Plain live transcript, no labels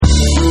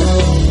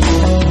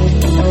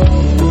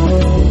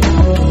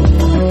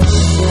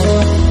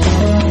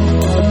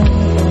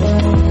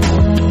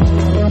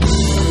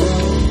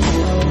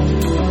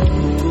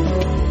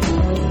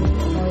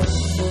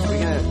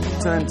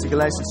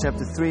Galatians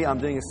chapter 3. I'm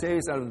doing a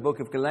series out of the book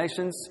of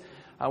Galatians.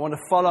 I want to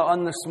follow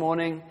on this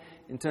morning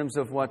in terms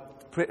of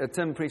what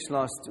Tim preached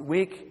last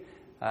week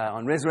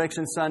on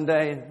Resurrection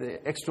Sunday,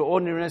 the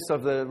extraordinariness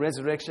of the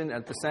resurrection,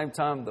 at the same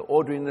time, the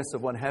ordinariness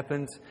of what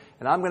happened.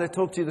 And I'm going to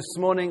talk to you this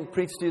morning,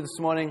 preach to you this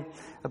morning,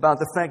 about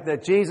the fact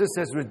that Jesus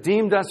has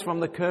redeemed us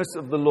from the curse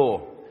of the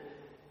law.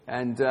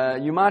 And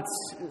you might,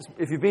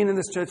 if you've been in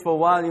this church for a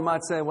while, you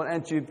might say, well,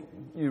 Ant,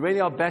 you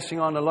really are bashing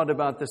on a lot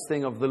about this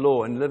thing of the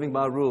law and living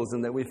by rules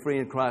and that we're free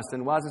in Christ.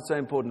 And why is it so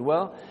important?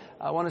 Well,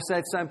 I want to say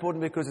it's so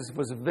important because it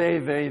was very,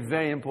 very,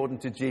 very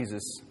important to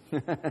Jesus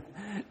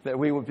that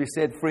we would be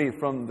set free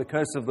from the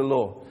curse of the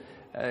law.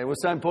 It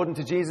was so important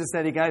to Jesus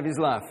that He gave His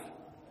life,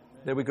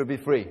 that we could be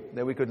free,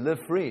 that we could live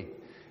free.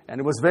 And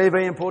it was very,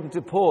 very important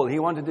to Paul. He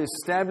wanted to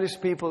establish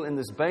people in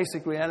this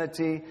basic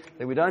reality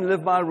that we don't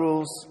live by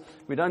rules,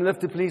 we don't live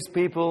to please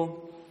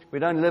people, we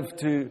don't live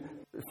to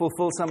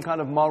fulfill some kind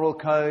of moral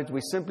code.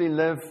 We simply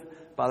live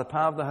by the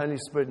power of the Holy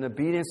Spirit in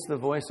obedience to the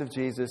voice of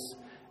Jesus,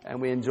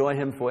 and we enjoy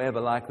Him forever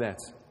like that.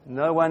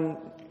 No one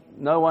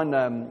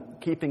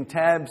keeping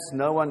tabs,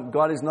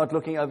 God is not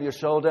looking over your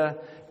shoulder.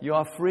 You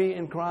are free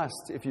in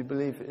Christ if you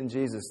believe in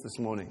Jesus this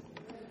morning.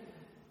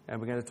 And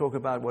we're going to talk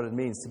about what it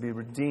means to be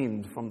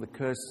redeemed from the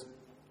curse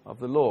of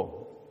the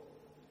law.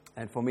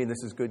 And for me,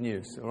 this is good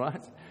news, all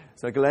right?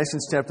 So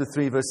Galatians chapter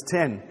 3, verse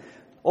 10.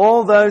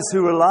 All those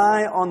who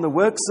rely on the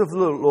works of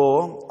the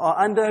law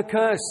are under a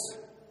curse.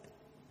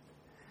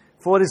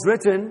 For it is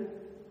written,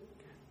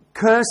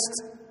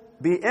 "Cursed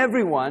be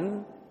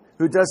everyone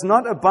who does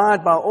not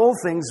abide by all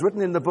things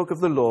written in the book of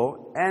the law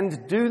and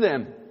do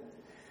them."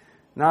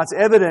 Now it's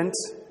evident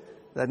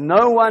that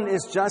no one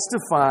is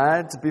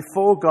justified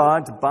before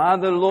God by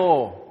the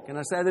law. Can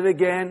I say that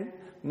again?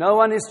 No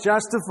one is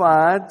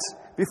justified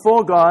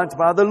before God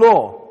by the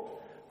law.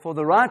 For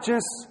the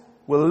righteous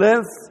will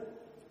live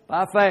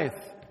by faith.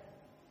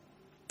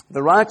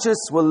 The righteous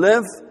will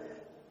live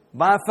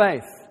by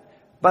faith.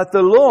 But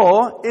the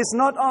law is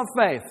not of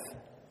faith.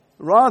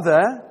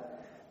 Rather,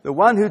 the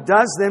one who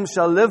does them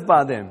shall live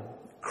by them.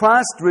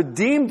 Christ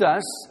redeemed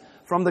us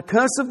from the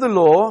curse of the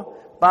law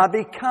by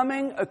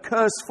becoming a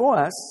curse for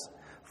us.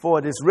 For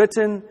it is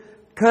written,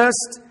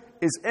 "Cursed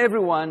is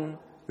everyone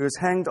who is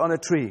hanged on a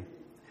tree,"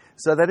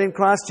 so that in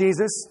Christ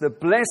Jesus the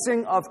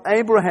blessing of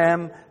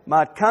Abraham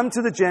might come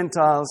to the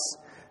Gentiles,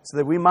 so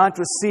that we might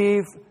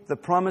receive the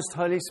promised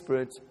Holy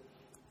Spirit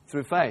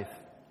through faith.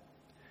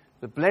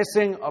 The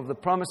blessing of the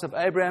promise of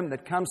Abraham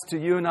that comes to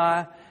you and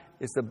I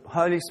is the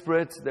Holy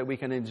Spirit that we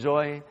can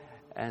enjoy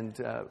and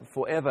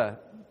forever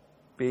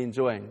be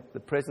enjoying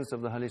the presence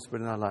of the Holy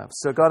Spirit in our lives.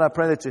 So God, I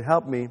pray that you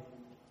help me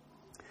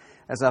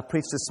as I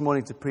preach this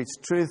morning to preach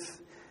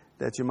truth,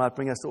 that you might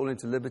bring us all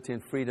into liberty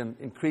and freedom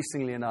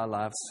increasingly in our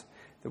lives,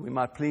 that we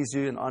might please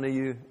you and honor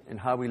you in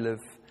how we live,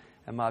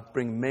 and might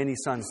bring many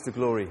sons to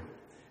glory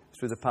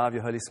through the power of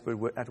your Holy Spirit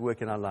at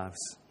work in our lives.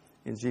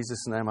 In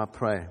Jesus' name I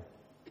pray.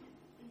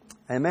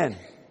 Amen.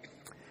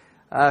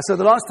 So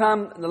the last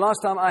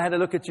time I had a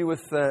look at you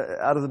with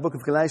out of the book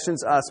of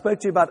Galatians, I spoke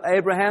to you about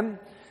Abraham,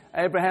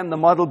 the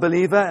model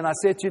believer, and I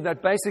said to you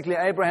that basically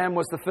Abraham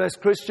was the first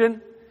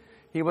Christian.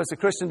 He was a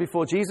Christian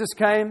before Jesus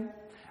came.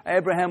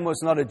 Abraham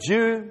was not a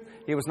Jew.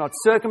 He was not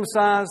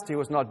circumcised. He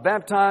was not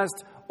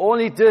baptized. All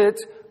he did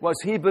was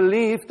he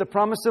believed the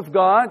promise of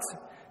God,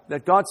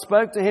 that God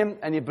spoke to him,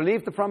 and he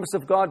believed the promise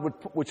of God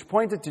which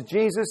pointed to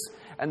Jesus.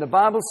 And the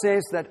Bible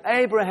says that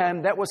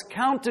Abraham, that was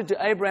counted to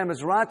Abraham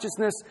as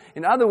righteousness.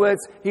 In other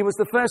words, he was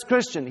the first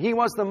Christian. He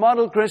was the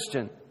model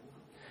Christian.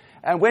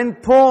 And when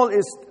Paul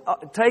is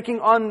taking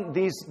on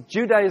these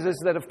Judaizers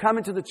that have come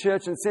into the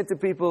church and said to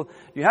people,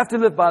 you have to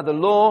live by the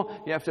law,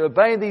 you have to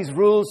obey these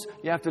rules,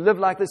 you have to live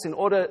like this in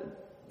order,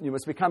 you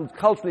must become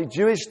culturally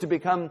Jewish to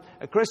become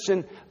a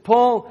Christian.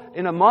 Paul,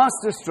 in a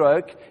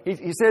masterstroke, he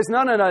says,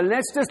 no,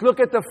 let's just look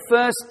at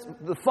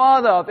the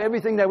father of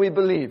everything that we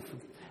believe.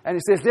 And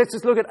he says, let's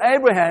just look at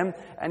Abraham,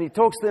 and he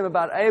talks to them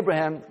about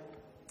Abraham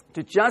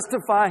to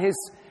justify his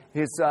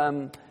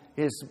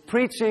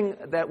preaching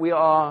that we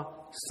are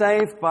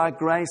saved by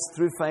grace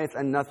through faith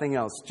and nothing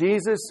else.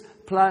 Jesus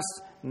plus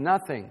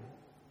nothing.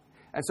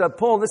 And so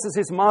Paul, this is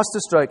his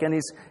masterstroke, and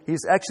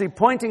he's actually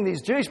pointing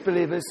these Jewish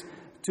believers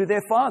to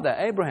their father,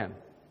 Abraham.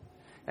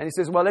 And he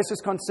says, well, let's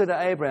just consider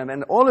Abraham.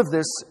 And all of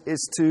this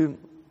is to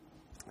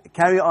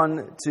carry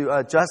on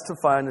to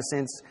justify, in a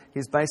sense,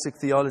 his basic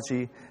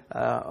theology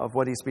of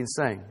what he's been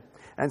saying.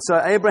 And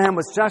so Abraham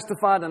was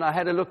justified, and I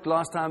had a look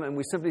last time, and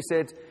we simply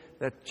said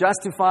that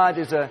justified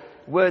is a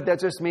word that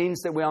just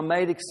means that we are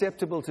made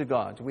acceptable to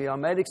God. We are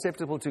made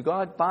acceptable to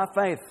God by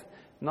faith,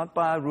 not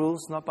by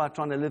rules, not by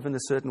trying to live in a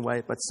certain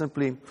way, but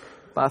simply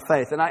by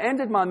faith. And I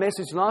ended my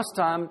message last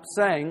time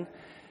saying,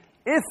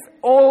 if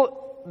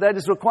all that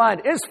is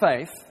required is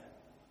faith,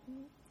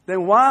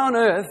 then why on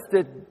earth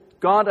did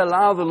God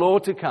allow the law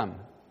to come?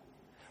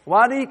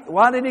 Why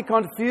did He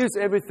confuse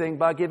everything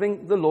by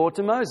giving the law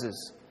to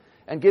Moses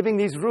and giving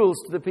these rules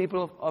to the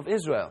people of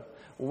Israel?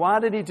 Why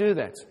did He do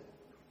that?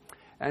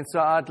 And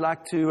so I'd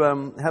like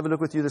to have a look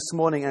with you this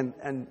morning.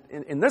 And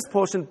in this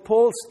portion,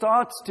 Paul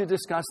starts to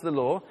discuss the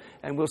law,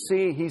 and we'll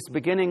see he's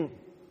beginning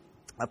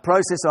a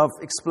process of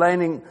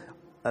explaining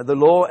the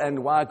law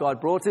and why God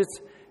brought it.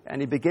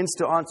 And he begins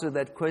to answer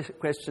that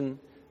question,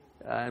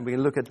 and we're going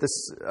to look at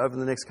this over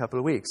the next couple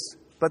of weeks.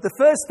 But the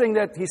first thing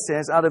that he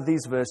says out of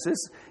these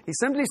verses, he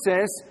simply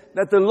says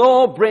that the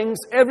law brings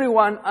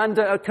everyone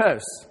under a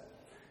curse.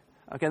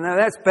 Okay, now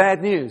that's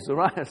bad news, all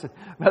right?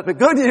 But the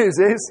good news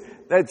is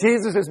that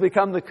Jesus has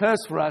become the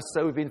curse for us,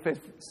 so we've been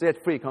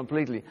set free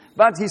completely.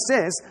 But he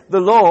says the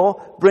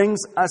law brings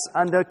us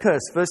under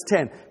curse. Verse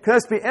 10,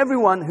 "Cursed be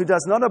everyone who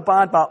does not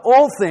abide by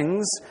all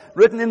things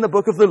written in the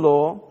book of the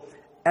law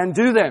and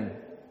do them."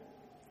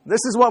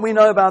 This is what we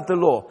know about the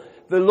law.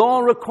 The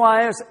law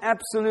requires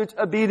absolute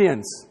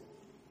obedience.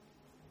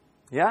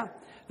 Yeah?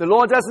 The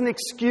law doesn't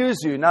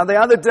excuse you. Now, the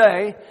other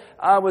day,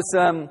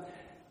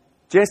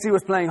 Jesse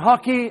was playing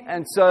hockey,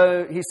 and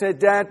so he said,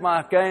 "Dad,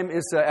 my game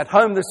is at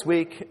home this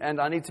week, and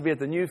I need to be at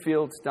the new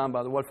fields down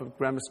by the Watford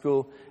Grammar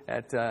School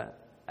at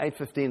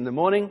 8:15 in the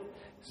morning."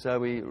 So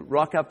we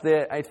rock up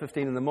there,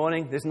 8:15 in the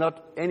morning. There's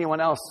not anyone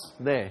else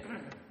there.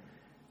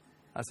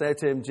 I say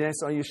to him,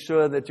 "Jess, are you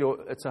sure that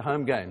it's a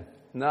home game?"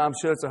 "No, I'm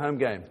sure it's a home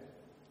game."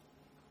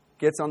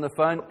 Gets on the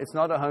phone, "It's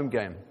not a home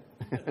game.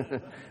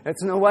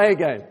 It's an away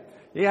game.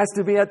 He has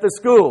to be at the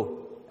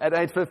school at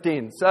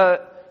 8:15. So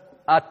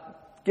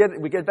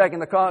we get back in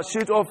the car,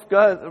 shoot off,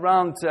 go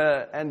around,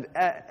 and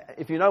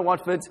if you know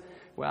Watford,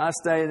 where I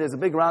stay, there's a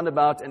big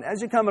roundabout, and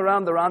as you come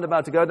around the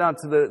roundabout to go down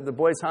to the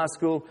boys' high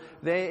school,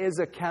 there is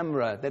a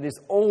camera that is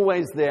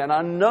always there, and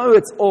I know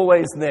it's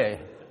always there.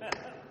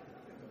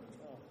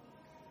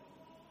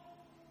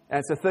 And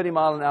it's a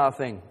 30-mile-an-hour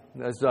thing,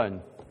 the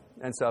zone.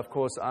 And so, of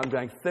course, I'm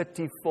going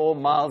 34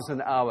 miles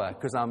an hour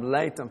because I'm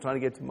late. I'm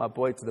trying to get my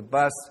boy to the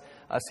bus.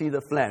 I see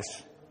the flash.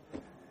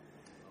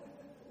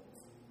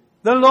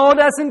 The law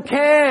doesn't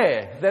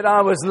care that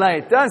I was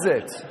late, does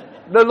it?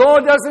 The law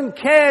doesn't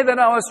care that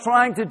I was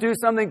trying to do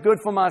something good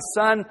for my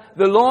son.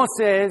 The law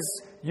says,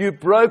 you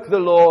broke the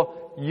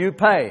law, you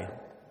pay.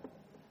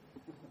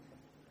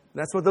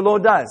 That's what the law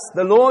does.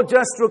 The law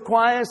just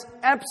requires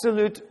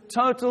absolute,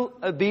 total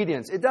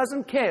obedience. It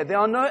doesn't care. There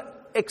are no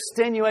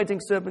extenuating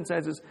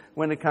circumstances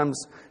when it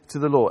comes to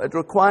the law. It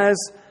requires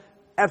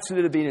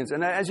absolute obedience.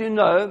 And as you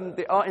know,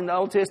 in the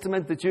Old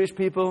Testament, the Jewish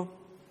people,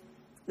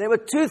 there were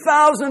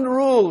 2,000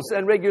 rules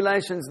and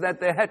regulations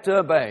that they had to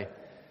obey.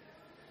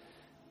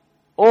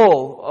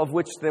 All of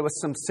which there was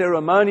some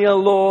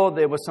ceremonial law,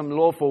 there was some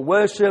law for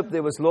worship,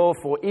 there was law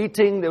for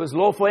eating, there was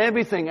law for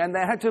everything. And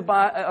they had to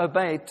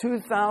obey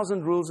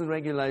 2,000 rules and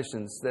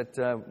regulations that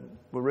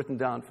were written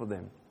down for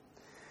them.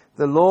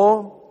 The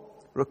law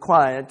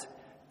required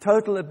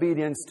total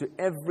obedience to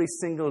every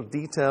single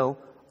detail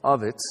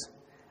of it.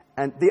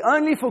 And the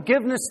only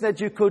forgiveness that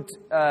you could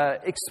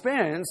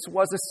experience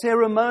was a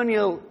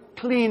ceremonial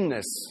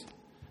cleanness.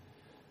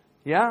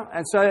 Yeah?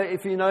 And so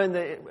if you know,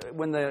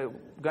 when they're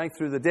going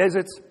through the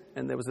desert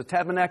and there was a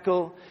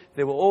tabernacle,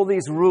 there were all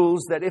these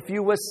rules that if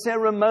you were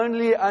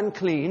ceremonially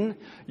unclean,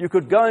 you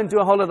could go and do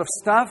a whole lot of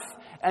stuff,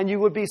 and you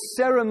would be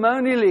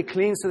ceremonially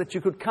clean so that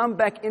you could come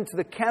back into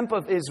the camp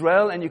of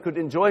Israel and you could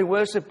enjoy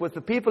worship with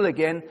the people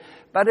again.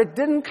 But it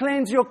didn't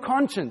cleanse your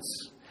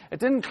conscience. It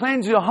didn't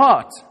cleanse your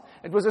heart.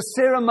 It was a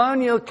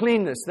ceremonial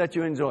cleanness that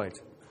you enjoyed.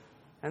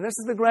 And this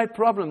is the great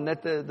problem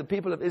that the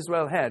people of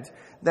Israel had.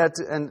 That,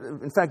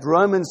 and in fact,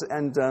 Romans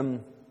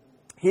and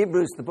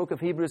Hebrews, the book of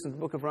Hebrews and the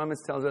book of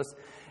Romans tells us,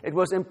 it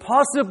was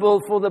impossible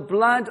for the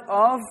blood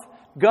of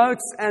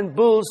goats and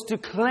bulls to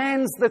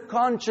cleanse the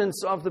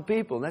conscience of the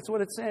people. That's what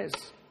it says.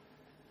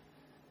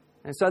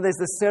 And so there's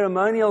the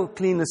ceremonial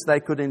cleanness they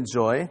could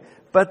enjoy,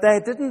 but they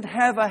didn't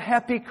have a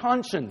happy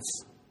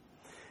conscience.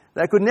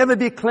 They could never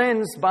be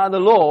cleansed by the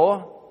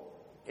law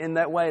in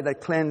that way. They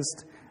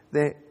cleansed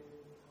their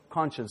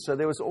conscience. So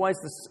there was always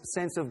this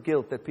sense of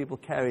guilt that people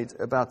carried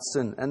about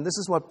sin. And this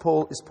is what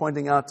Paul is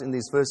pointing out in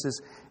these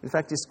verses. In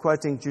fact, he's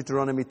quoting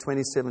Deuteronomy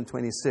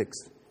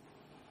 27:26.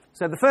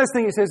 So the first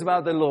thing he says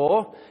about the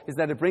law is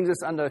that it brings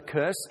us under a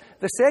curse.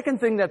 The second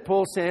thing that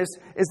Paul says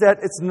is that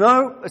it's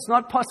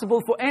not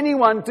possible for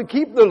anyone to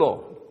keep the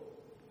law.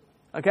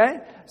 Okay?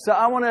 So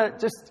I want to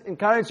just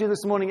encourage you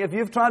this morning, if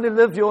you've tried to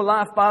live your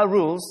life by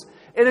rules,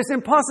 it is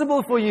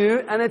impossible for you,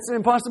 and it's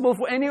impossible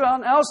for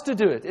anyone else to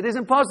do it. It is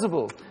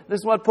impossible. This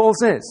is what Paul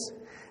says.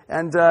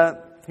 And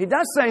he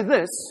does say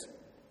this.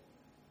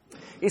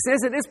 He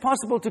says it is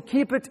possible to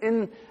keep it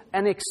in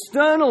an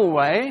external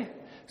way,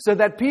 so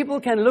that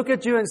people can look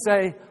at you and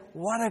say,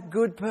 what a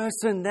good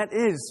person that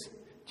is.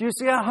 Do you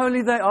see how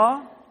holy they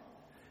are?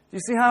 Do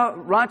you see how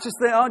righteous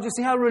they are? Do you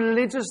see how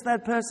religious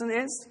that person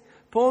is?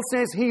 Paul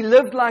says he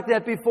lived like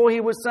that before he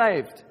was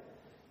saved.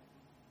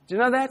 Do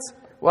you know that?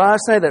 Well, I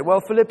say that. Well,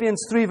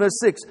 Philippians 3 verse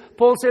 6,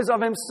 Paul says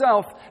of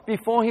himself,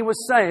 before he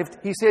was saved,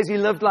 he says he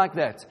lived like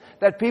that.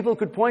 That people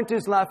could point to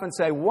his life and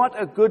say,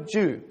 what a good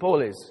Jew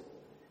Paul is.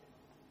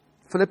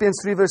 Philippians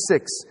 3 verse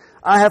 6,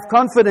 I have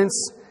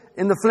confidence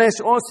in the flesh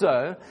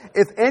also.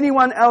 If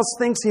anyone else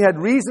thinks he had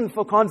reason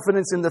for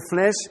confidence in the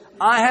flesh,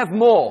 I have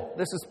more.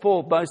 This is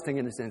Paul boasting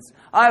in a sense.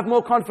 I have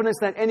more confidence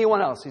than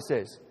anyone else, he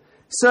says.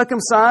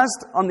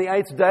 Circumcised on the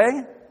 8th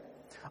day,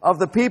 of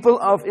the people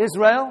of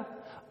Israel,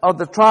 of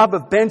the tribe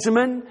of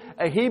Benjamin,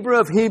 a Hebrew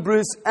of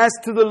Hebrews, as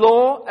to the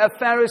law, a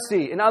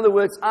Pharisee. In other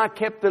words, I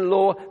kept the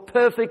law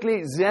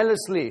perfectly,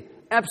 zealously,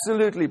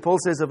 absolutely, Paul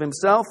says of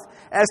himself.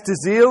 As to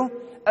zeal,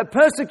 a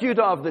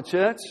persecutor of the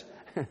church.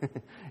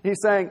 He's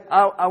saying,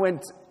 I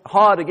went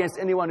hard against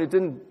anyone who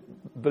didn't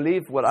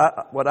believe what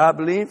I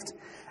believed.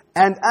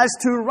 And as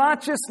to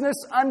righteousness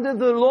under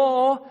the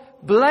law,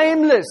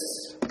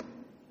 blameless.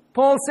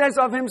 Paul says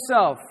of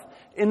himself,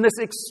 in this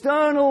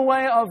external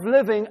way of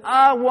living,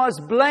 I was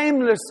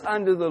blameless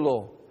under the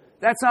law.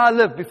 That's how I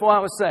lived before I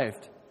was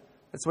saved.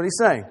 That's what he's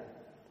saying.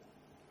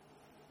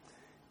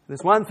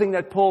 There's one thing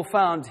that Paul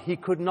found he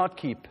could not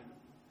keep.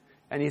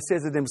 And he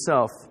says it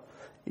himself.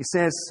 He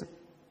says,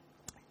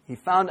 he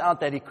found out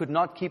that he could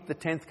not keep the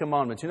 10th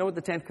commandment. You know what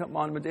the 10th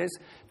commandment is?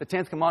 The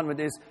 10th commandment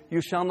is,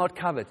 you shall not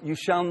covet. You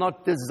shall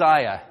not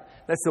desire.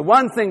 That's the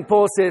one thing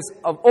Paul says,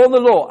 of all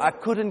the law, I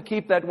couldn't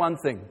keep that one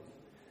thing.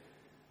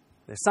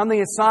 There's something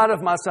inside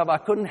of myself, I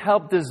couldn't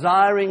help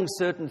desiring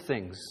certain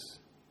things.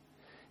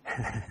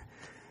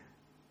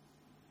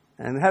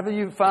 And have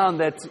you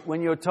found that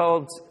when you're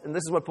told, and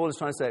this is what Paul is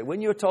trying to say,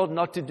 when you're told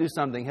not to do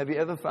something, have you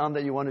ever found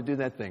that you want to do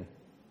that thing?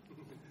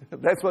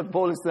 That's what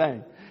Paul is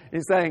saying.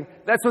 He's saying,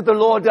 that's what the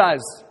law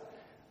does.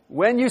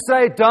 When you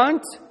say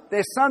don't,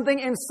 there's something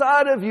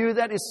inside of you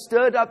that is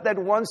stirred up that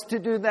wants to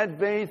do that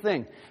very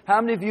thing.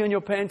 How many of you in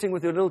your parenting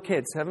with your little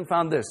kids haven't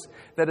found this?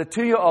 That a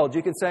 2-year-old,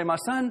 you can say, my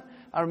son,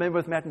 I remember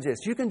with Matt and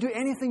Jess, you can do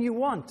anything you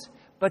want,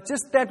 but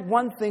just that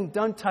one thing,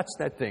 don't touch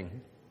that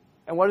thing.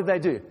 And what do?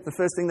 The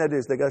first thing they do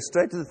is they go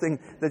straight to the thing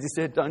that you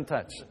said don't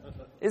touch.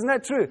 Isn't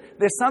that true?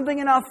 There's something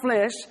in our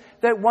flesh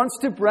that wants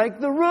to break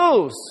the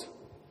rules.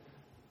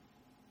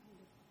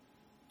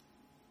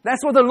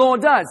 That's what the law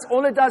does.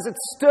 All it does, it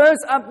stirs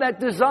up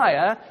that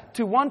desire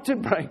to want to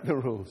break the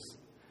rules.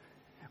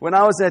 When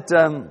I was at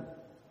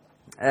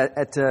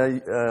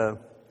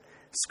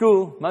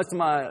school, most of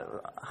my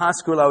high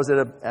school, I was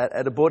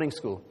at a boarding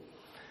school.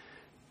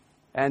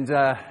 And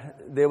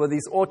there were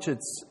these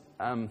orchards,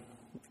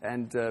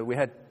 and we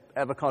had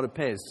avocado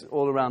pears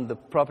all around the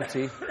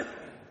property.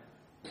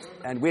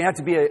 And we had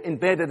to be in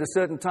bed at a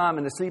certain time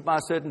and asleep by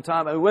a certain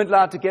time. And we weren't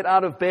allowed to get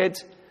out of bed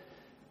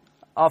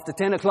after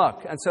 10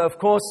 o'clock. And so, of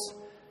course,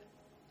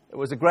 it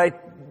was a great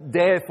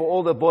day for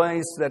all the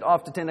boys that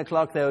after 10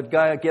 o'clock they would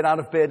go get out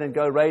of bed and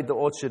go raid the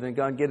orchard and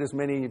go and get as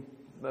many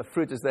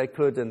fruit as they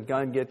could and go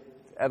and get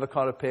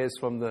avocado pears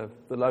from the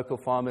local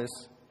farmers.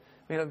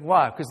 You know,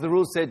 why? Because the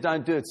rules said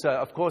don't do it. So,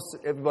 of course,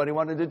 everybody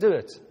wanted to do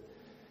it.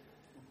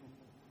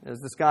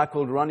 There's this guy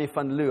called Ronnie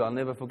van Loo. I'll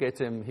never forget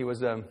him.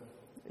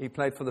 He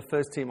played for the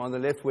first team on the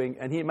left wing,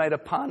 and he made a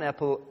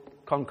pineapple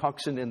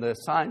concoction in the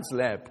science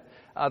lab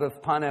out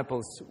of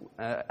pineapples,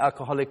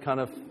 alcoholic kind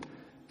of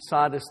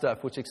cider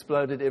stuff, which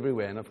exploded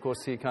everywhere. And, of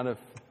course, he got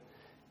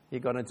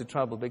into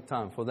trouble big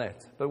time for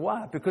that. But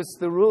why? Because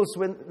the rules,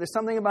 there's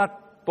something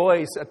about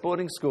boys at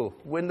boarding school.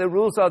 When the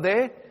rules are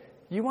there,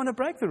 you want to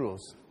break the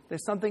rules.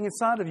 There's something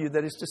inside of you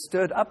that is just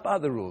stirred up by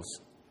the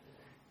rules.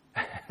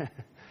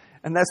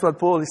 And that's what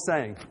Paul is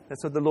saying.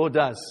 That's what the law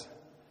does.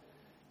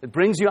 It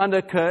brings you under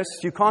a curse.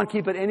 You can't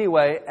keep it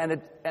anyway.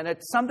 And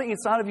it's something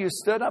inside of you is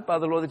stirred up by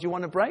the law that you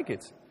want to break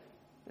it.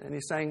 And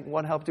he's saying,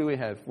 what hope do we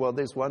have? Well,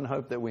 there's one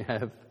hope that we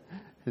have,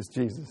 is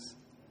Jesus.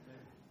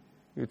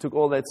 Who took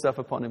all that stuff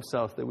upon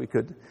himself that we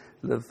could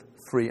live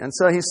free. And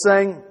so he's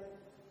saying,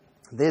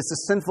 there's a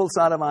sinful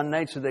side of our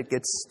nature that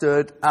gets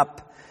stirred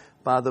up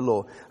by the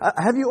law.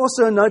 Have you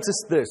also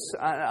noticed this?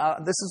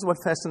 This is what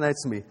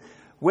fascinates me.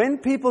 When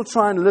people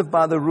try and live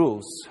by the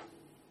rules,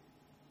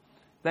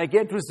 they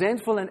get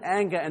resentful and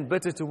anger and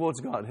bitter towards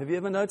God. Have you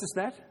ever noticed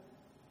that?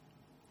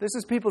 This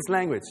is people's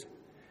language.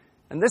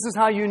 And this is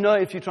how you know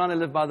if you're trying to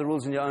live by the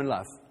rules in your own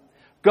life.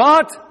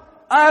 God,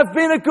 I've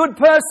been a good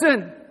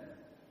person.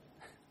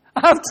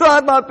 I've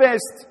tried my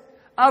best.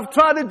 I've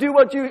tried to do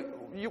what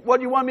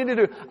you want me to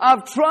do.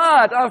 I've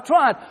tried.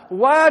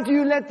 Why do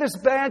you let this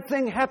bad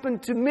thing happen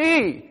to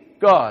me,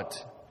 God?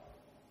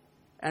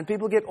 And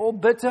people get all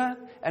bitter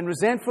and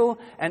resentful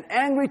and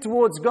angry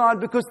towards God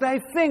because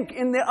they think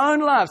in their own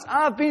lives,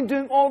 I've been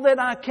doing all that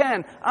I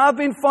can. I've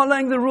been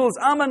following the rules.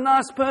 I'm a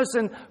nice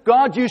person.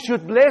 God, you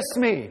should bless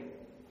me.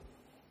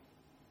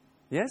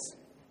 Yes?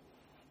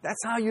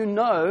 That's how you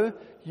know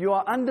you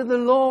are under the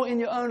law in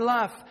your own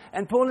life.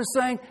 And Paul is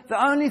saying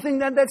the only thing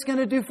that's going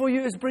to do for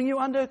you is bring you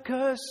under a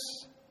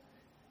curse.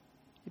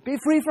 Be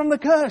free from the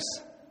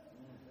curse.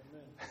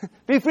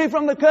 Be free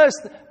from the curse.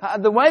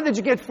 The way that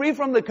you get free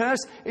from the curse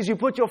is you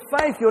put your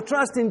faith, your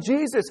trust in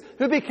Jesus,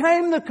 who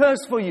became the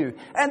curse for you.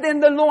 And then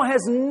the law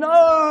has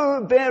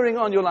no bearing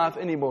on your life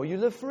anymore. You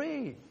live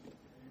free.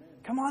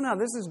 Come on now,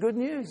 this is good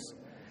news.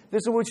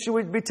 This is what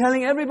we should be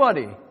telling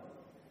everybody.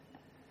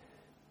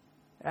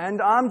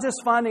 And I'm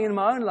just finding in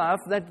my own life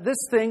that this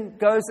thing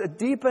goes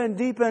deeper and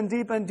deeper and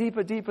deeper and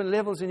deeper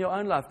levels in your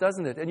own life,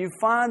 doesn't it? And you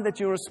find that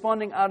you're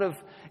responding out of,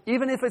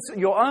 even if it's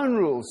your own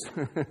rules,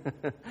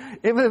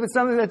 even if it's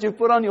something that you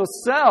put on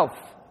yourself,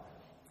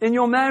 in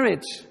your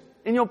marriage,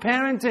 in your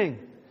parenting,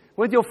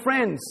 with your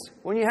friends,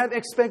 when you have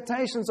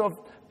expectations of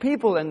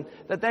people and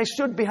that they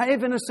should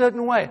behave in a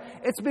certain way.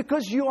 It's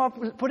because you are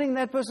putting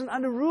that person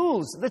under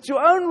rules. That's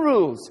your own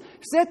rules.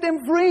 Set them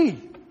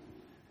free.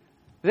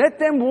 Let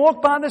them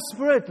walk by the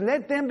Spirit.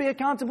 Let them be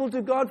accountable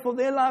to God for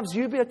their lives.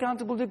 You be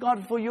accountable to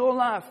God for your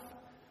life.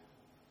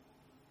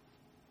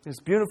 This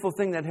beautiful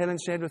thing that Helen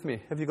shared with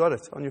me. Have you got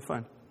it on your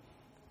phone?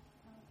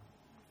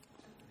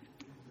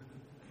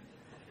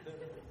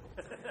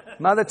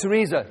 Mother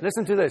Teresa,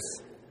 listen to this.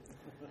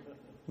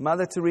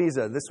 Mother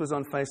Teresa, this was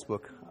on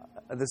Facebook.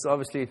 This is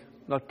obviously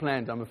not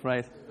planned, I'm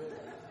afraid.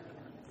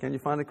 Can you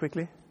find it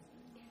quickly?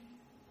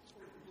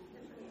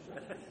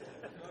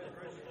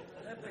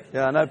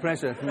 Yeah, no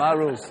pressure. My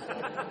rules.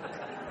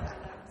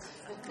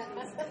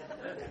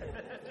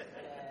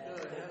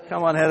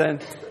 Come on, Helen.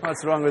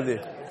 What's wrong with you?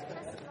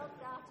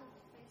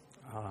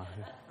 Oh,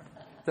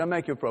 don't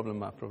make your problem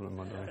my problem,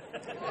 by the way.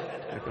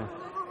 Okay.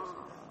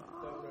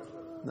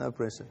 No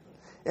pressure.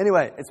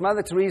 Anyway, it's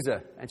Mother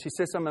Teresa, and she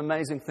says some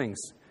amazing things.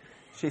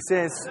 She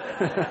says,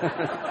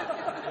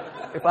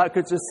 if I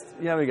could just,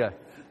 here we go.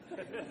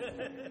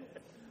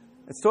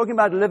 It's talking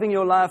about living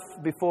your life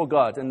before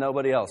God and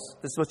nobody else.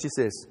 This is what she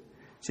says.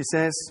 She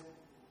says,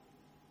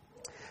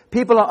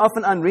 people are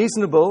often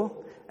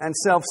unreasonable and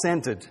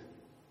self-centered.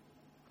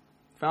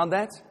 Found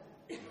that?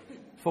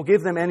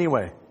 Forgive them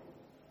anyway.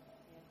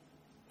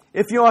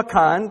 If you are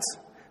kind,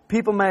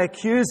 people may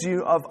accuse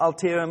you of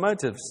ulterior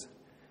motives.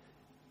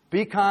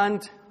 Be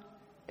kind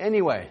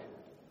anyway.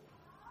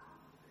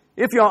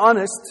 If you're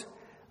honest,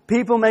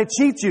 people may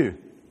cheat you.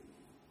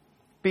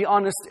 Be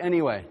honest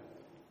anyway.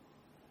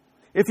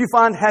 If you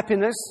find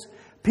happiness,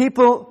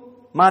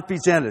 people might be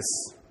jealous.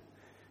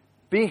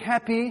 Be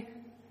happy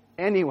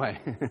anyway.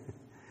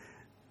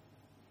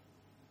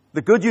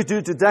 The good you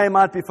do today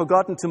might be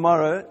forgotten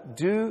tomorrow.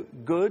 Do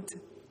good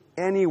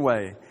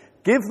anyway.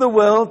 Give the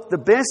world the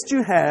best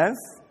you have,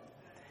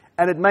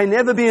 and it may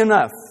never be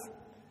enough.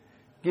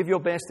 Give your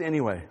best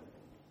anyway.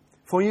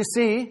 For you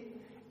see,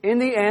 in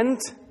the end,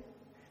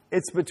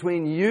 it's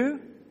between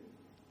you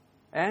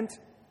and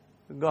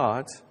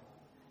God.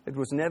 It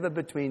was never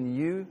between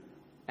you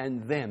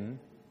and them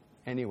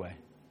anyway.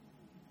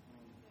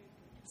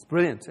 It's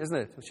brilliant, isn't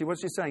it?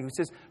 What's she saying?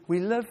 She says, we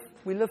live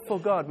for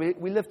God.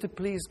 We live to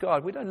please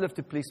God. We don't live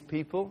to please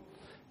people.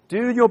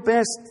 Do your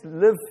best.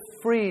 Live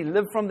free.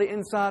 Live from the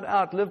inside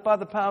out. Live by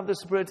the power of the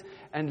Spirit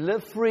and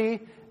live free,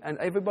 and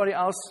everybody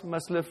else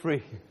must live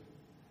free.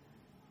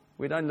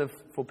 We don't live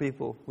for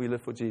people. We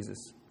live for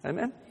Jesus.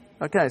 Amen?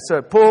 Okay,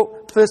 so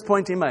Paul, first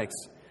point he makes.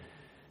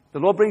 The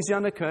law brings you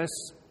under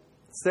curse.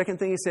 Second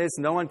thing he says,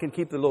 no one can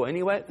keep the law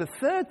anyway. The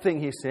third thing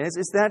he says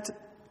is that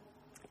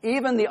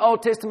even the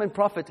Old Testament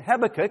prophet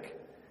Habakkuk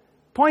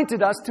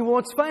pointed us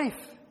towards faith.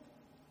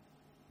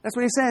 That's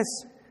what he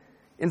says.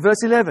 In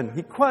verse 11,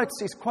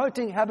 he's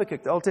quoting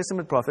Habakkuk, the Old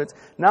Testament prophet.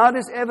 Now it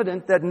is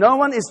evident that no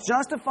one is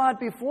justified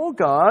before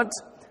God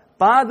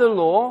by the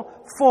law,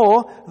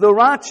 for the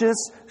righteous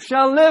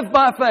shall live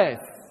by faith.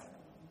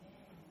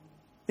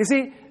 You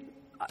see,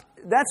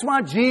 that's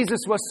why Jesus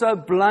was so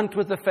blunt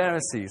with the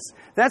Pharisees.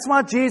 That's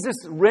why Jesus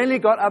really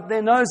got up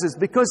their noses,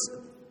 because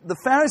the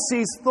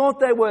Pharisees thought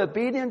they were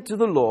obedient to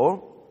the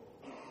law,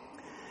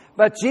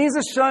 but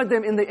Jesus showed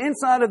them in the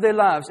inside of their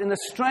lives, in a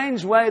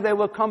strange way, they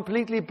were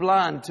completely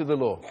blind to the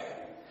law.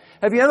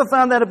 Have you ever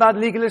found that about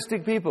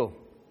legalistic people?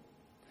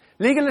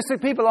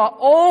 Legalistic people are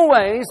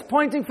always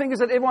pointing fingers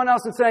at everyone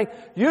else and saying,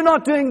 you're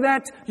not doing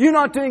that, you're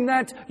not doing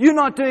that, you're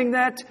not doing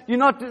that, you're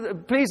not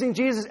pleasing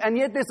Jesus. And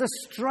yet there's a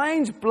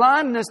strange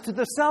blindness to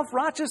the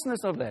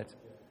self-righteousness of that.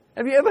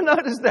 Have you ever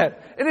noticed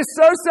that? It is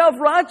so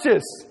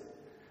self-righteous.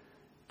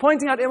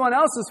 Pointing out everyone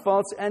else's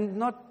faults and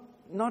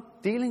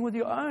not dealing with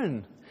your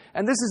own.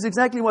 And this is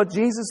exactly what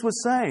Jesus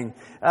was saying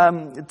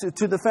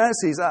to the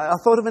Pharisees. I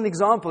thought of an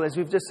example as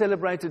we've just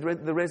celebrated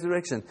the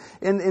resurrection.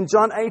 In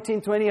John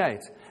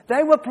 18:28.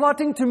 They were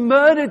plotting to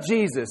murder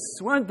Jesus,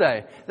 weren't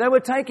they? They were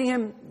taking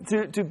him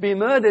to be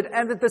murdered,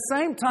 and at the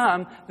same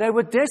time, they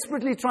were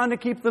desperately trying to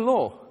keep the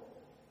law.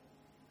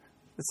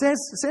 It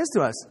says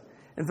to us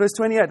in verse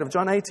 28 of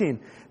John 18,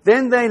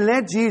 then they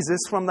led Jesus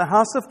from the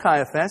house of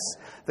Caiaphas,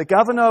 the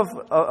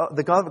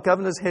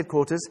governor's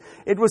headquarters.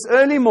 It was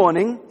early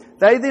morning.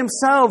 They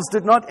themselves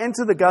did not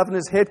enter the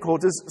governor's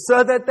headquarters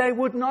so that they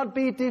would not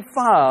be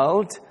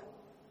defiled,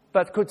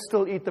 but could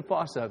still eat the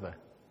Passover.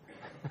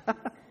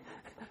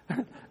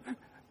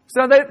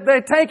 So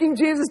they're taking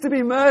Jesus to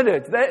be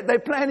murdered. They're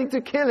planning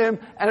to kill him,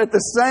 and at the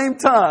same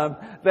time,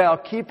 they are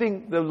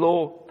keeping the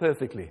law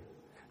perfectly.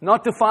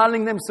 Not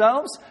defiling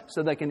themselves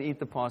so they can eat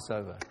the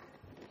Passover.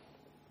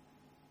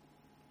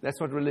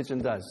 That's what religion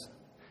does.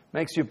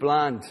 Makes you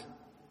blind.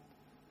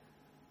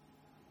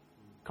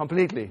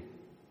 Completely.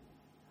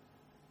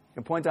 You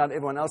can point out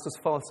everyone else's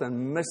faults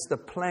and miss the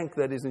plank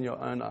that is in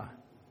your own eye.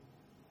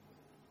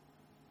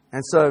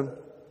 And so,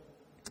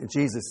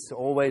 Jesus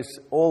always,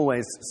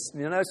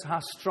 you notice how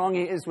strong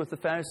He is with the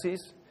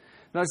Pharisees?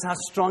 Notice how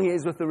strong He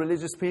is with the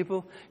religious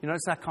people? You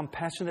notice how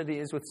compassionate He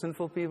is with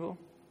sinful people?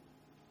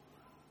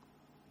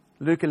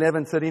 Luke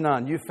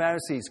 11:39, you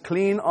Pharisees,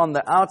 clean on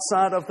the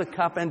outside of the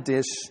cup and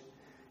dish,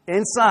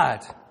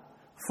 inside,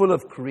 full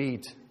of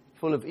greed,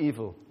 full of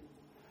evil.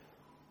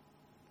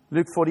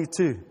 Luke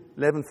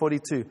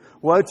 11:42,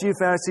 woe to you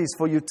Pharisees,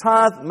 for you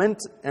tithe mint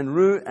and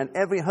rue and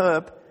every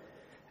herb,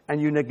 and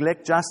you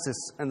neglect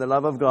justice and the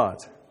love of God.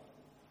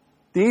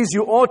 These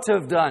you ought to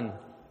have done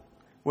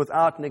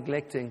without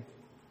neglecting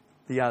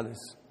the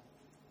others.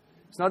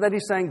 It's not that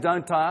He's saying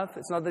don't tithe.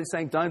 It's not that He's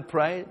saying don't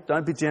pray,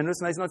 don't be generous.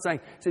 No, He's not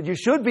saying, He said you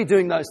should be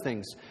doing those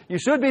things. You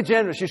should be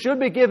generous, you should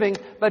be giving,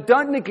 but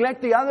don't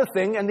neglect the other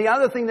thing. And the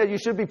other thing that you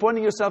should be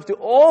pointing yourself to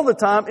all the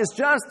time is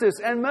justice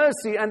and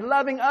mercy and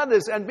loving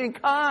others and being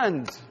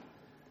kind.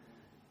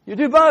 You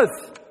do both.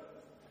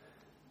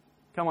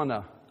 Come on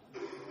now.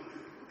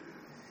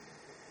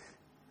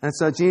 And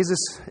so Jesus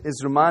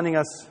is reminding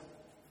us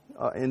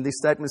in these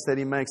statements that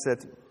He makes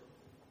that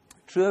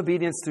true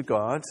obedience to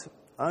God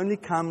only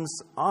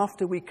comes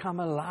after we come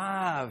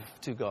alive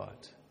to God.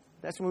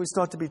 That's when we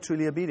start to be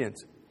truly obedient.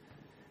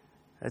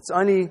 It's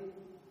only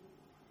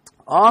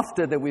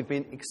after that we've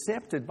been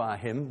accepted by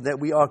Him that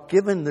we are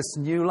given this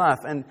new life.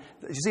 And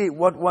you see,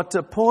 why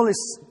Paul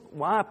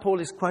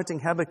is quoting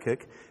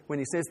Habakkuk when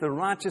he says the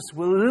righteous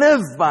will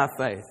live by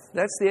faith.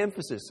 That's the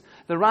emphasis.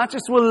 The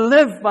righteous will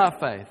live by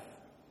faith.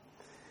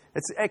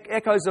 It's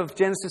echoes of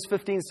Genesis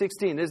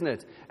 15:16, isn't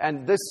it?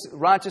 And this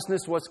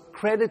righteousness was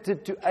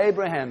credited to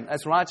Abraham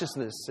as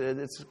righteousness.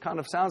 It kind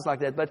of sounds like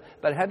that. But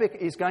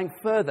Habakkuk is going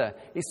further.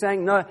 He's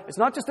saying, no, it's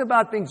not just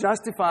about being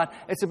justified.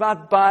 It's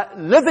about by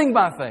living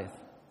by faith.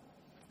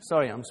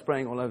 Sorry, I'm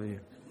spraying all over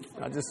you.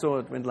 I just saw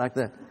it went like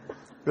that.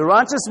 The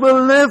righteous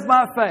will live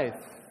by faith.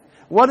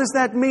 What does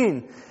that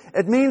mean?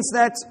 It means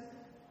that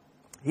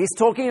he's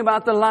talking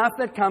about the life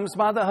that comes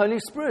by the Holy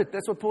Spirit.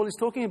 That's what Paul is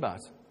talking about.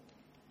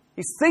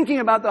 He's thinking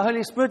about the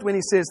Holy Spirit when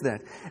he says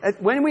that.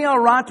 When we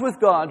are right with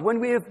God, when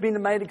we have been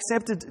made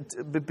accepted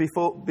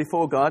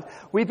before God,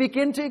 we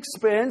begin to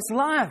experience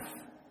life.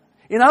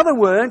 In other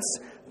words,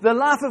 the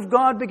life of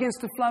God begins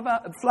to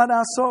flood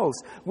our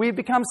souls. We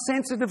become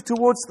sensitive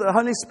towards the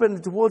Holy Spirit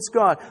and towards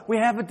God. We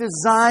have a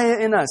desire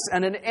in us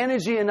and an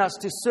energy in us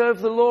to serve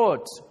the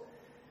Lord.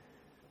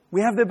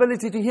 We have the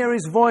ability to hear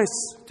His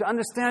voice, to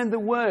understand the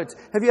Word.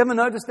 Have you ever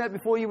noticed that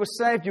before you were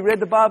saved? You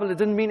read the Bible, it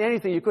didn't mean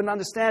anything. You couldn't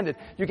understand it.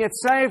 You get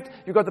saved,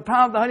 you've got the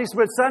power of the Holy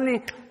Spirit.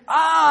 Suddenly,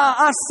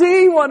 I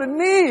see what it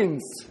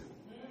means.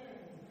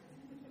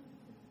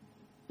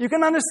 You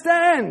can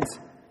understand.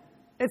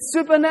 It's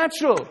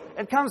supernatural.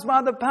 It comes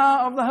by the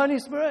power of the Holy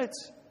Spirit.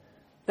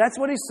 That's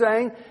what He's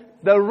saying.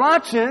 The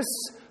righteous,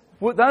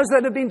 those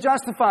that have been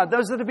justified,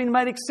 those that have been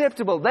made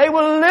acceptable, they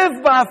will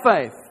live by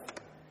faith.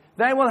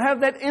 They will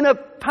have that inner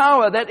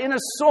power, that inner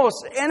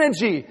source,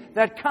 energy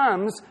that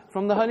comes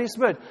from the Holy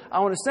Spirit. I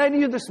want to say to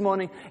you this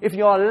morning, if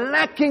you are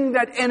lacking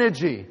that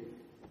energy,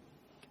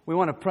 we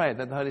want to pray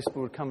that the Holy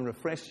Spirit would come and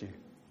refresh you.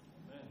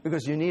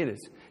 Because you need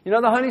it. You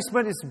know, the Holy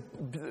Spirit is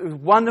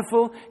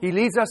wonderful. He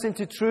leads us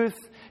into truth.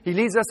 He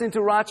leads us into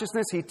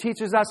righteousness. He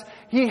teaches us.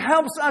 He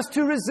helps us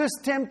to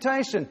resist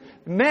temptation.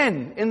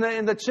 Men in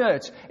the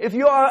church, if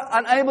you are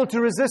unable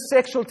to resist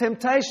sexual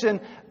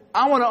temptation,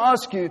 I want to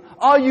ask you,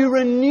 are you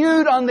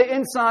renewed on the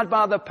inside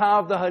by the power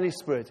of the Holy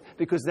Spirit?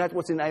 Because that's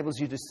what enables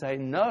you to say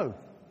no.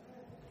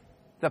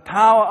 The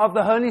power of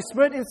the Holy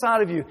Spirit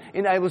inside of you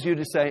enables you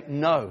to say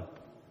no.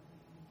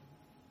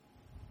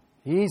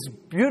 He's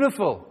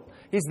beautiful.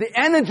 He's the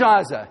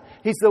energizer.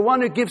 He's the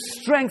one who gives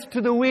strength to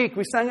the weak.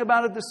 We sang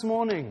about it this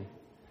morning.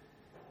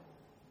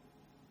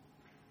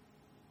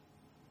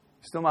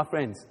 Still my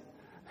friends.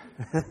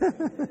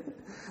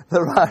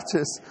 The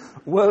righteous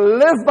will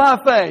live by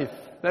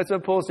faith. That's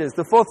what Paul says.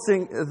 The fourth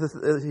thing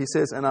he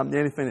says, and I'm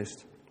nearly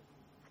finished.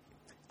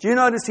 Do you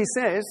notice he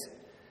says,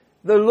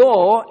 the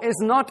law is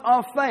not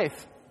of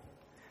faith.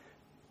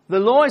 The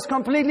law is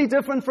completely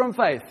different from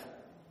faith.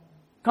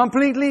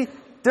 Completely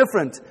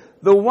different.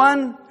 The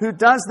one who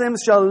does them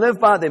shall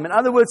live by them. In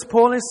other words,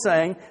 Paul is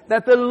saying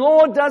that the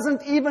law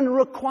doesn't even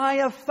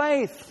require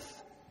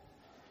faith.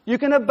 You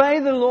can obey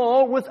the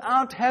law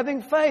without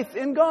having faith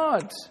in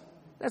God.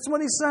 That's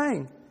what he's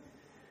saying.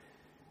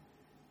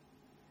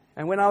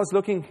 And when I was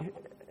looking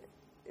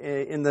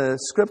in the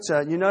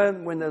scripture, you know,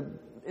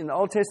 in the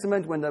Old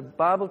Testament, when the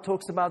Bible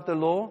talks about the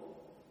law,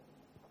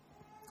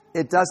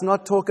 it does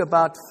not talk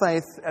about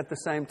faith at the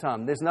same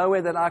time. There's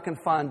nowhere that I can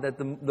find that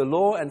the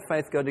law and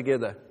faith go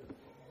together.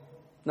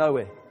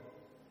 Nowhere.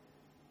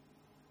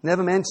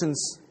 Never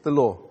mentions the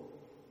law.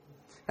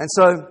 And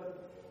so,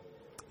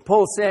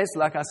 Paul says,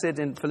 like I said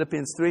in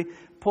Philippians 3,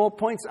 Paul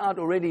points out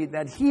already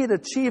that he had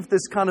achieved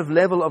this kind of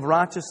level of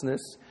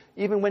righteousness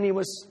even when he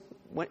was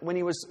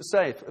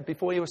saved,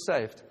 before he was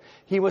saved.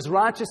 He was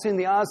righteous in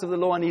the eyes of the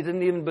law and he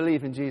didn't even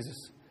believe in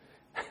Jesus.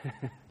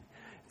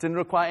 Didn't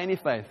require any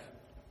faith.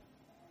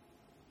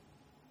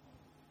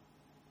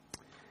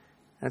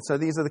 And so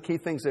these are the key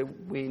things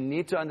that we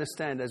need to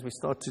understand as we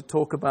start to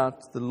talk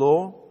about the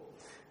law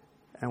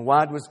and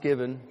why it was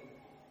given.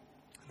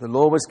 The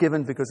law was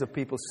given because of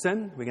people's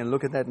sin. We're going to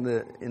look at that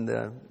in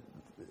the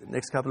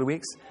next couple of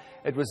weeks.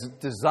 It was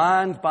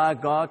designed by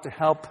God to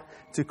help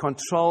to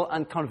control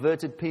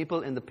unconverted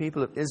people in the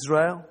people of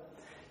Israel.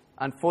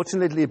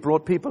 Unfortunately, it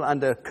brought people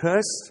under a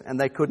curse, and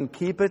they couldn't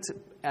keep it.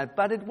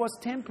 But it was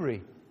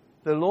temporary.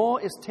 The law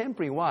is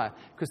temporary. Why?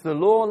 Because the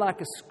law, like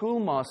a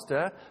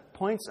schoolmaster,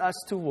 points us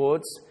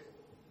towards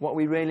what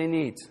we really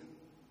need.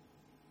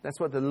 That's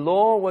what the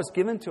law was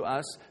given to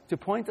us, to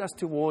point us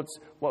towards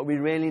what we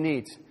really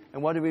need.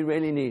 And what do we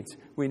really need?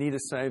 We need a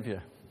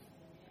Savior.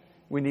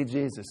 We need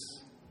Jesus.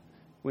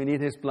 We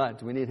need His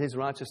blood. We need His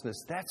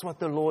righteousness. That's what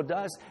the law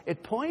does.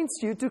 It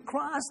points you to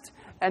Christ.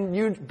 And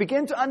you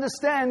begin to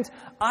understand,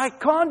 I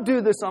can't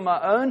do this on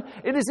my own.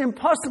 It is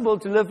impossible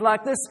to live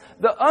like this.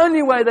 The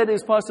only way that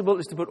is possible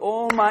is to put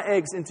all my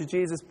eggs into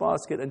Jesus'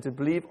 basket and to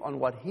believe on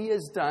what He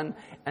has done.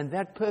 And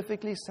that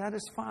perfectly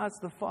satisfies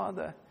the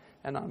Father.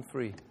 And I'm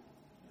free.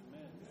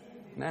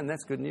 Man,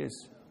 that's good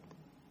news.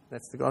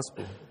 That's the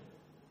gospel.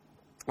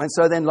 And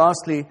so then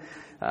lastly,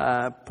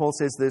 Paul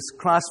says this: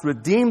 Christ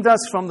redeemed us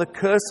from the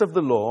curse of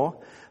the law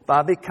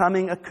by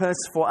becoming a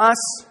curse for us.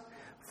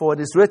 For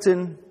it is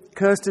written,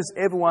 cursed is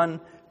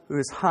everyone who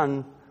is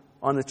hung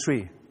on a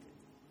tree.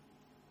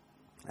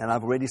 And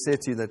I've already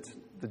said to you that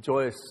the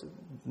joyous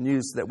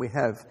news that we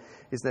have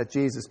is that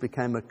Jesus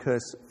became a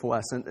curse for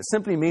us. And it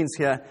simply means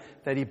here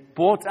that He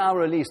bought our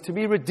release. To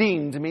be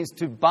redeemed means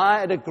to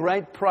buy at a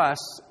great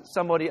price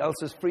somebody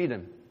else's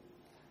freedom.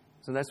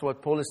 So that's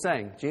what Paul is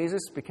saying.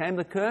 Jesus became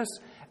the curse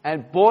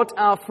and bought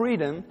our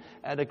freedom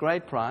at a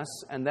great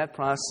price, and that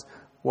price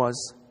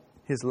was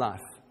His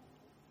life.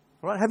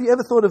 All right? Have you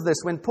ever thought of this?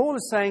 When Paul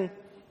is saying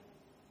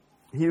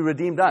He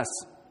redeemed us,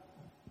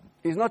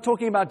 he's not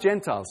talking about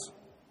Gentiles.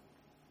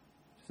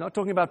 He's not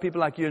talking about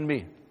people like you and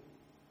me.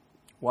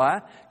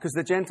 Why? Because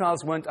the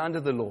Gentiles weren't under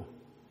the law.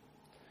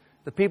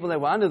 The people that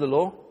were under the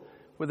law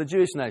were the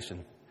Jewish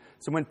nation.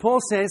 So when Paul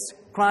says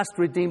Christ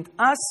redeemed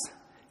us,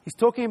 he's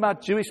talking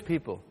about Jewish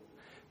people.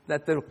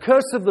 That the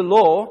curse of the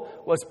law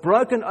was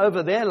broken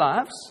over their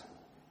lives,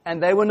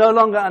 and they were no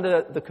longer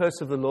under the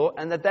curse of the law,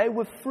 and that they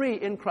were free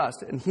in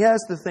Christ. And here's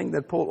the thing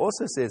that Paul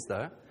also says,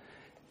 though,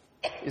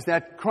 is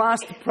that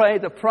Christ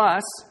paid the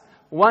price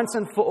once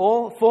and for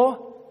all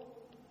for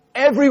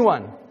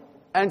everyone.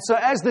 And so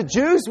as the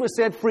Jews were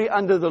set free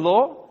under the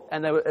law,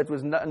 and it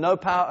was no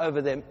power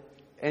over them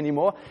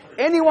anymore,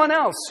 anyone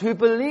else who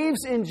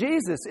believes in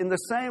Jesus in the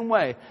same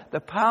way, the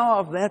power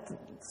of that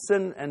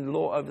sin and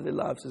law over their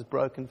lives is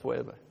broken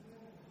forever.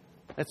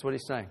 That's what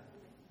he's saying.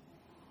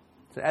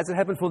 So as it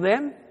happened for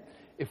them,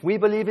 if we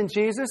believe in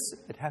Jesus,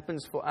 it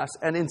happens for us.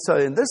 And in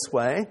this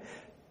way,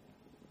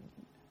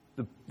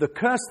 the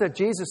curse that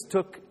Jesus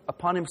took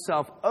upon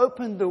Himself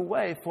opened the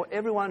way for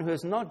everyone who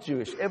is not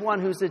Jewish,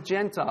 everyone who's a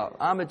Gentile.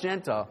 I'm a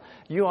Gentile.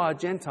 You are a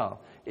Gentile.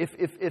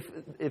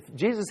 If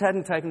Jesus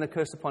hadn't taken the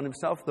curse upon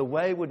Himself, the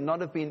way would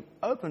not have been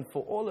open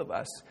for all of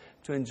us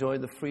to enjoy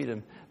the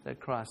freedom that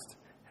Christ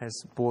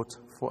has bought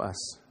for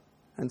us.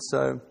 And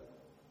so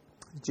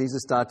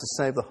Jesus died to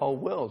save the whole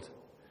world.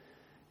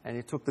 And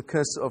He took the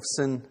curse of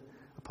sin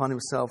upon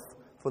Himself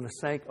for the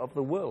sake of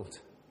the world,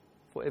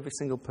 for every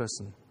single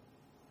person.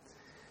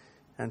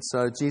 And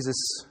so Jesus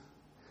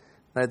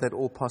made that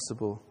all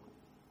possible.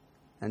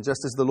 And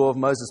just as the law of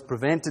Moses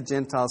prevented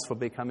Gentiles from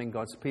becoming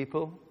God's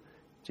people,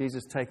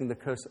 Jesus, taking the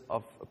curse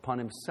upon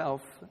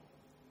Himself,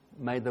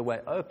 made the way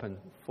open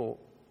for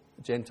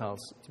Gentiles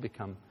to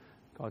become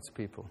God's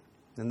people.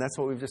 And that's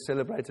what we've just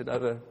celebrated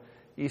over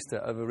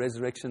Easter, over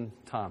resurrection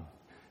time.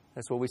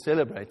 That's what we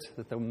celebrate,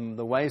 that the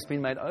way has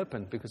been made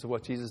open because of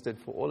what Jesus did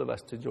for all of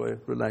us to enjoy a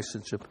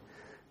relationship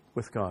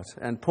with God.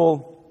 And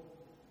Paul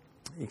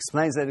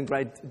explains that in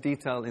great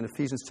detail in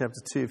Ephesians chapter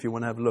 2, if you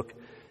want to have a look,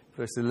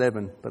 verse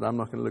 11. But I'm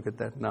not going to look at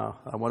that now.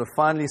 I want to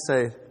finally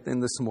say then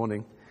this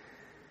morning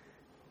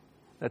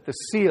that the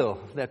seal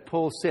that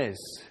Paul says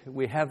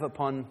we have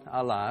upon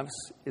our lives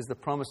is the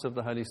promise of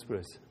the Holy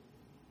Spirit.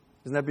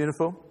 Isn't that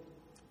beautiful?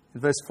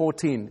 In verse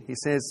 14, he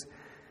says,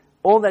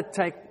 all that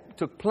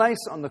took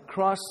place on the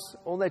cross,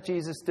 all that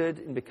Jesus did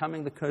in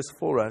becoming the curse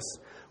for us,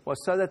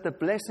 was so that the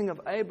blessing of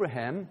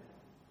Abraham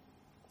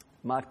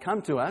might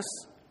come to us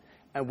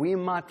and we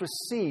might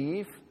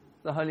receive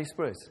the Holy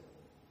Spirit.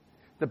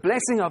 The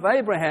blessing of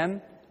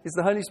Abraham is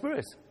the Holy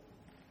Spirit.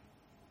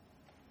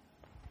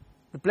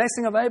 The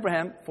blessing of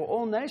Abraham for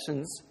all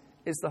nations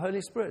is the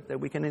Holy Spirit that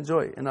we can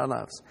enjoy in our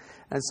lives.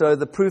 And so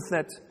the proof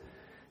that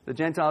the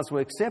Gentiles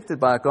were accepted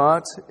by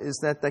God is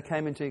that they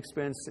came into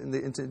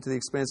the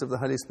experience of the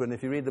Holy Spirit. And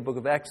if you read the book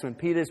of Acts, when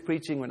Peter's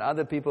preaching, when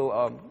other people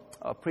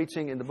are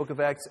preaching in the book of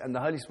Acts, and the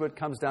Holy Spirit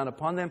comes down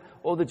upon them,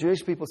 all the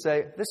Jewish people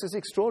say, this is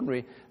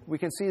extraordinary. We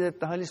can see that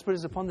the Holy Spirit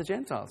is upon the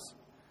Gentiles.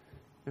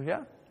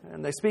 Yeah?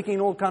 And they're speaking in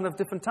all kind of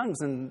different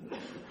tongues, and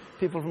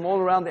people from all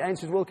around the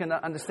ancient world can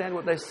understand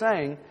what they're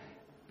saying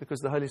because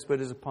the Holy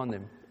Spirit is upon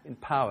them in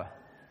power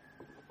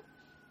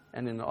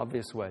and in an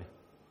obvious way.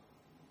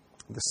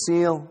 The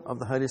seal of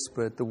the Holy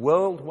Spirit, the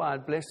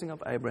worldwide blessing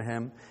of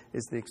Abraham,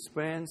 is the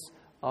experience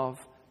of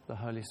the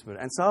Holy Spirit.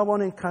 And so I want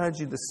to encourage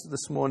you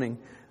this morning,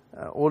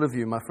 all of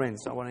you, my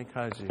friends, I want to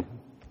encourage you.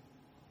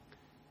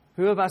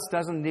 Who of us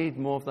doesn't need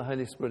more of the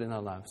Holy Spirit in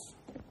our lives?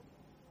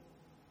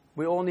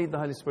 We all need the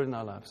Holy Spirit in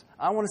our lives.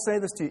 I want to say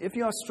this to you. If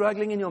you are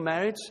struggling in your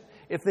marriage,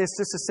 if there's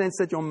just a sense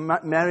that your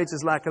marriage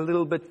is like a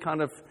little bit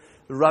kind of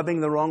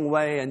rubbing the wrong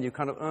way and you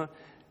kind of,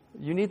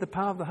 you need the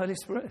power of the Holy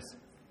Spirit.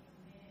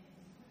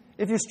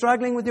 If you're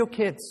struggling with your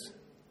kids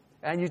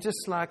and you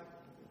just like,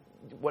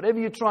 whatever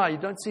you try, you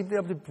don't seem to be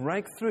able to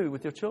break through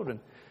with your children,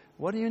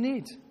 what do you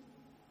need?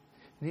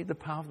 You need the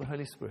power of the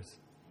Holy Spirit.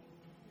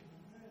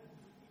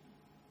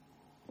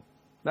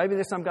 Maybe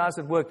there's some guys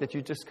at work that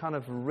you just kind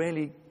of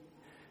really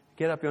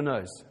get up your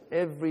nose.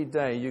 Every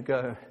day you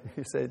go,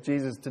 you say,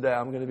 Jesus, today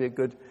I'm going to be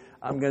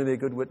a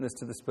good witness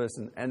to this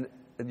person. And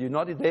you're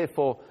not there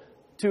for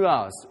 2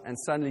 hours and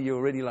suddenly you're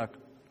already like,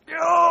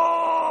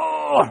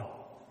 oh!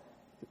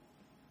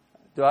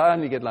 Do I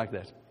only get like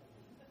that?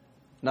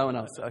 No one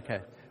else? Okay.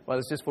 Well,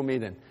 it's just for me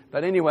then.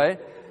 But anyway,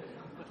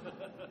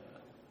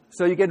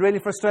 so you get really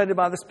frustrated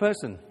by this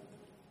person.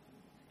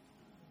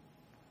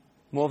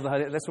 More of the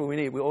Holy, that's what we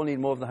need. We all need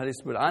more of the Holy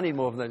Spirit. I need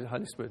more of the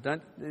Holy Spirit.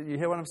 Don't you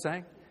hear what I'm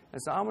saying?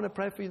 And so I want to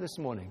pray for you this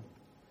morning.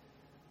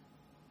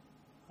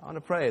 I want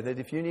to pray that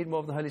if you need more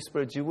of the Holy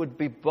Spirit, you would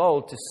be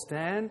bold to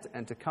stand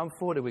and to come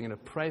forward, and we're going to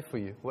pray for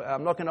you.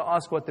 I'm not going to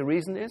ask what the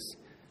reason is.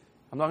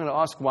 I'm not going to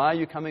ask why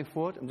you're coming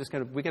forward.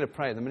 We're going to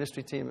pray. The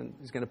ministry team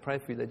is going to pray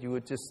for you that you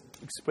would just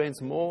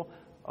experience more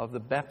of the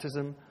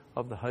baptism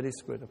of the Holy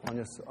Spirit upon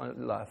your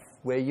life.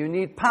 Where you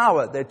need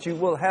power, that you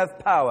will have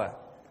power.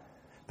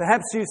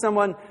 Perhaps you're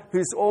someone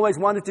who's always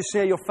wanted to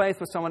share your faith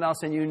with someone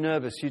else and you're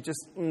nervous.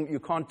 You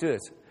can't do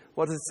it.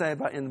 What does it say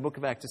about in the book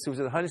of Acts? It says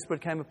the Holy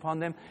Spirit came upon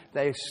them.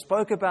 They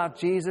spoke about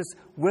Jesus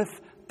with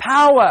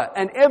power,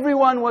 and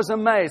everyone was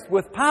amazed.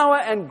 With power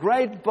and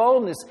great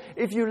boldness.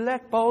 If you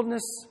lack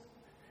boldness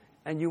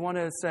and you want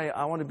to say,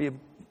 I want to be a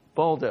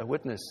bolder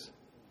witness,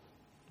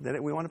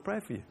 then we want to pray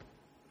for you,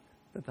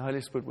 that the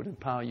Holy Spirit would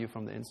empower you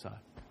from the inside.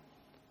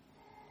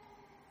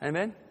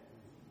 Amen?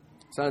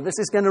 So this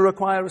is going to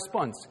require a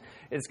response.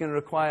 It's going to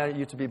require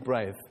you to be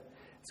brave.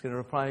 It's going to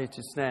require you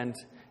to stand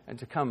and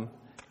to come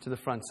to the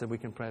front so we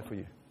can pray for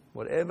you.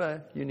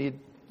 Whatever you need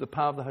the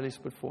power of the Holy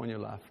Spirit for in your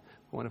life,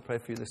 we want to pray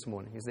for you this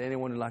morning. Is there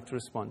anyone who'd like to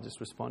respond? Just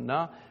respond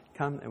now.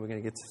 Come, and we're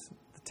going to get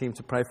the team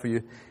to pray for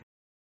you.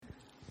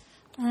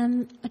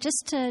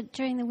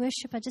 During the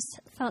worship, I just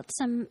felt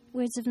some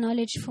words of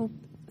knowledge for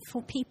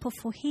people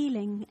for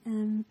healing.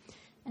 And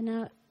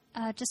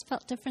I just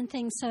felt different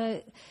things. So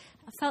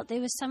I felt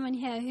there was someone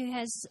here who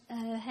has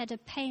had a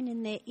pain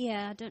in their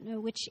ear. I don't know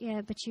which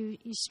ear, but you're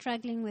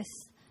struggling with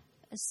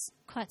a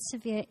quite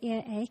severe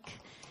earache.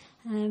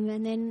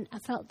 And then I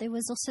felt there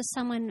was also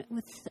someone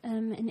with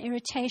an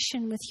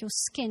irritation with your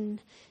skin.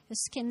 Your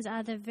skin's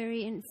either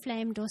very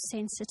inflamed or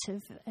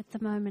sensitive at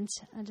the moment.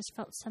 I just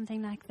felt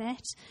something like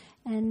that.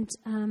 And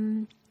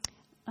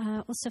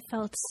I also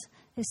felt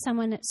there's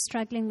someone that's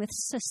struggling with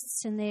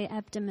cysts in their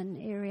abdomen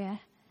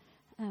area,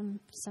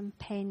 some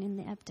pain in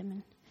the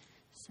abdomen.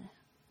 So.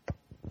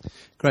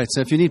 Great. So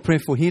if you need prayer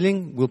for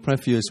healing, we'll pray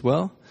for you as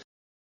well.